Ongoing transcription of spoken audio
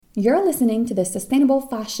You're listening to the Sustainable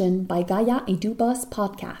Fashion by Gaia Edubas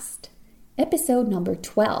podcast, episode number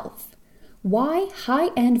 12. Why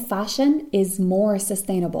high-end fashion is more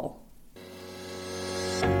sustainable.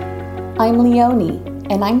 I'm Leonie,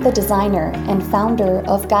 and I'm the designer and founder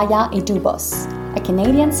of Gaia Edubas, a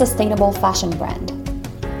Canadian sustainable fashion brand.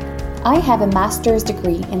 I have a master's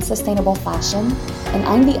degree in sustainable fashion, and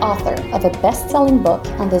I'm the author of a best-selling book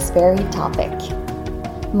on this very topic.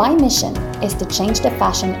 My mission is to change the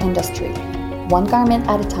fashion industry, one garment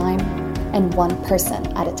at a time and one person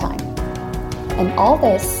at a time. And all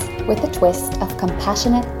this with a twist of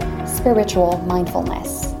compassionate, spiritual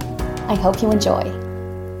mindfulness. I hope you enjoy.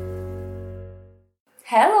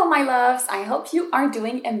 Hello, my loves. I hope you are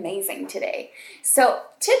doing amazing today. So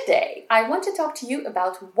today, I want to talk to you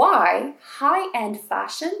about why high-end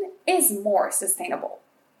fashion is more sustainable.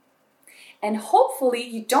 And hopefully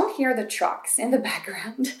you don't hear the trucks in the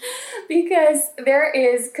background because there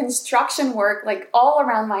is construction work like all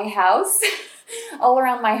around my house, all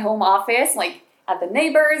around my home office, like at the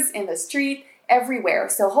neighbors, in the street, everywhere.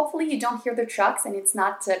 So hopefully you don't hear the trucks and it's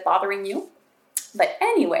not bothering you. But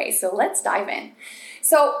anyway, so let's dive in.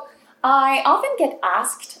 So I often get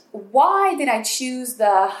asked, why did I choose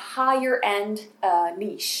the higher end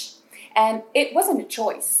niche? And it wasn't a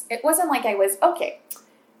choice. It wasn't like I was, okay,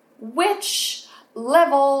 which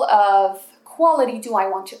level of quality do I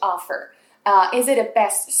want to offer? Is it a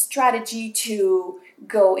best strategy to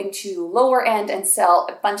go into lower end and sell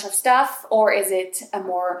a bunch of stuff? Or is it a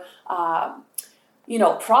more,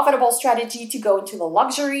 profitable strategy to go into the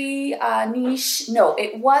luxury niche? No,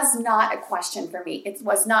 it was not a question for me. It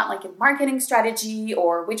was not like a marketing strategy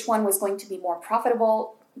or which one was going to be more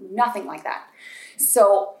profitable. Nothing like that.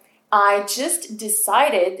 So I just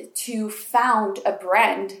decided to found a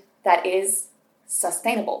brand that is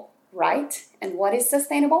sustainable, right? And what is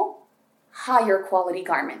sustainable? Higher quality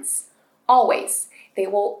garments. Always. They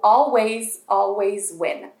will always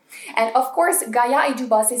win. And of course, Gaia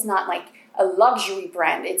Edubas is not like a luxury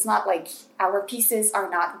brand. It's not like our pieces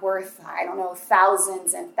are not worth,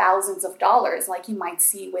 thousands and thousands of dollars like you might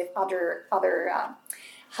see with other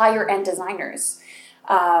higher end designers.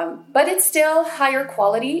 But it's still higher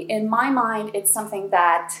quality. In my mind, it's something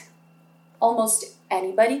that almost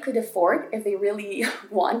anybody could afford if they really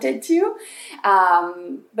wanted to.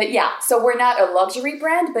 But yeah, so we're not a luxury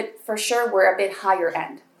brand, but for sure we're a bit higher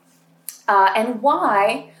end. And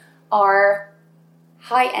why are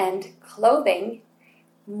high-end clothing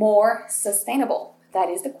more sustainable? That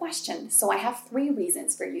is the question. So I have 3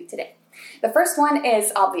 reasons for you today. The first one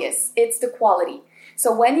is obvious. It's the quality.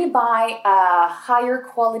 So when you buy a higher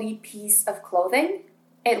quality piece of clothing,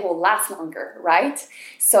 it will last longer, right?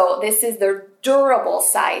 So this is the durable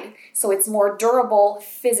side. So it's more durable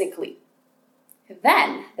physically.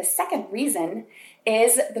 Then the second reason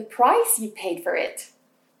is the price you paid for it.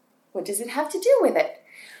 What does it have to do with it?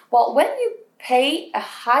 Well, when you pay a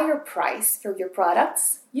higher price for your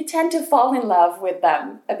products, you tend to fall in love with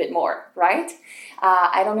them a bit more, right?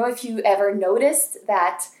 I don't know if you ever noticed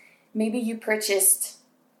that maybe you purchased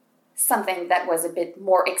something that was a bit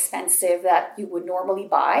more expensive that you would normally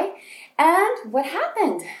buy. And what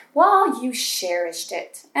happened? Well, you cherished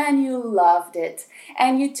it and you loved it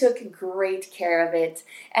and you took great care of it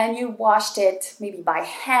and you washed it maybe by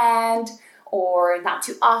hand or not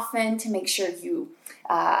too often to make sure you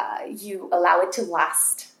allow it to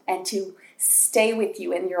last and to stay with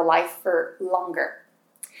you in your life for longer.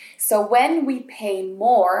 So when we pay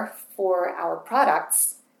more for our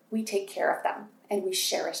products, we take care of them and we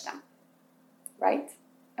cherish them. Right?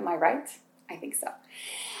 Am I right? I think so.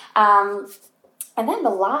 And then the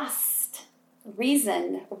last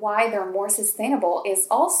reason why they're more sustainable is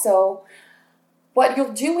also what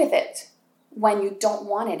you'll do with it when you don't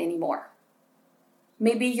want it anymore.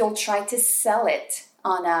 Maybe you'll try to sell it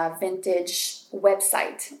on a vintage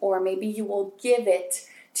website, or maybe you will give it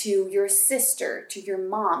to your sister, to your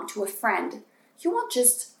mom, to a friend. You won't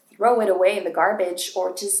just throw it away in the garbage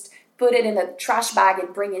or just put it in a trash bag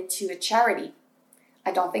and bring it to a charity. I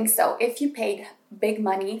don't think so. If you paid big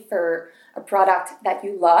money for a product that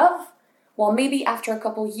you love, well, maybe after a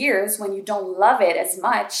couple years when you don't love it as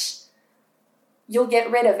much, you'll get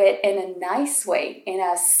rid of it in a nice way, in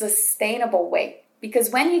a sustainable way. Because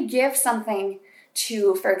when you give something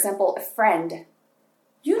to, for example, a friend,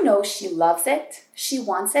 you know she loves it, she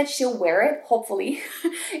wants it, she'll wear it, hopefully.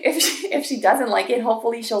 If she doesn't like it,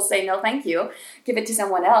 hopefully she'll say, no, thank you, give it to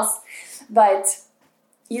someone else. But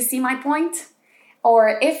you see my point?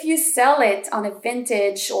 Or if you sell it on a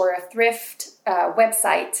vintage or a thrift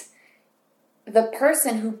website, the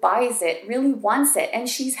person who buys it really wants it and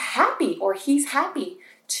she's happy or he's happy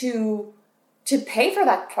to to pay for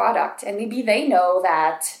that product. And maybe they know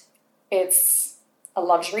that it's a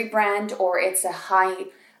luxury brand or it's a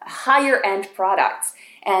higher end product.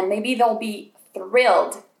 And maybe they'll be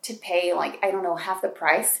thrilled to pay half the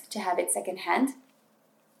price to have it secondhand.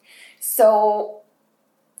 So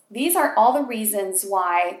these are all the reasons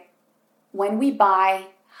why when we buy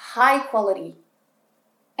high quality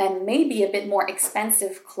and maybe a bit more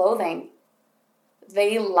expensive clothing,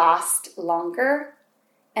 they last longer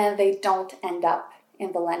and they don't end up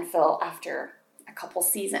in the landfill after a couple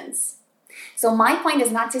seasons. So my point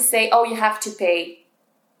is not to say, oh, you have to pay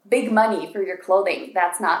big money for your clothing.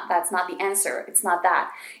 That's not the answer. It's not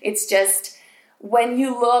that. It's just when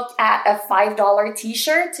you look at a $5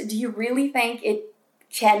 t-shirt, do you really think it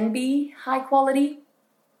can be high quality?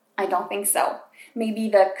 I don't think so. Maybe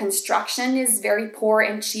the construction is very poor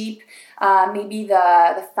and cheap. Maybe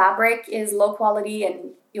the fabric is low quality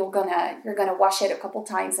and you're gonna wash it a couple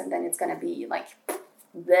times and then it's gonna be like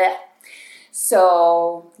bleh.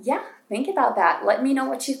 So yeah, think about that. Let me know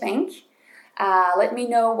what you think. Let me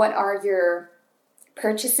know what are your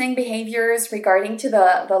purchasing behaviors regarding to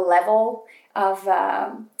the level of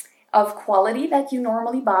quality that you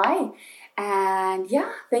normally buy. And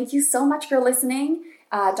yeah, thank you so much for listening.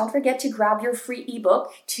 Don't forget to grab your free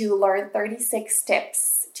ebook to learn 36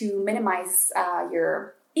 tips to minimize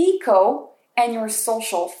your eco and your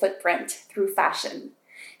social footprint through fashion.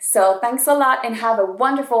 So thanks a lot and have a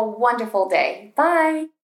wonderful, wonderful day. Bye.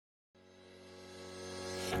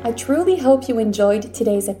 I truly hope you enjoyed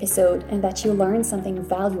today's episode and that you learned something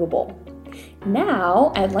valuable.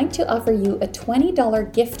 Now, I'd like to offer you a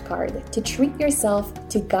 $20 gift card to treat yourself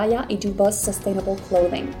to Gaia et Dubois sustainable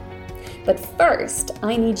clothing. But first,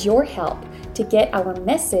 I need your help to get our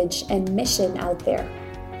message and mission out there.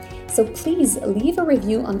 So please leave a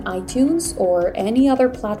review on iTunes or any other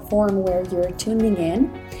platform where you're tuning in,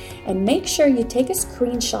 and make sure you take a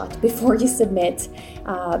screenshot before you submit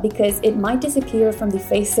because it might disappear from the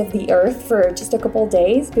face of the earth for just a couple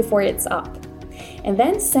days before it's up. And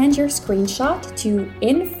then send your screenshot to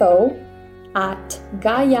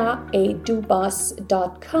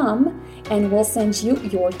info@gaiaetdubois.com and we'll send you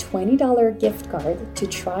your $20 gift card to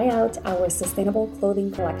try out our sustainable clothing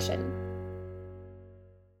collection.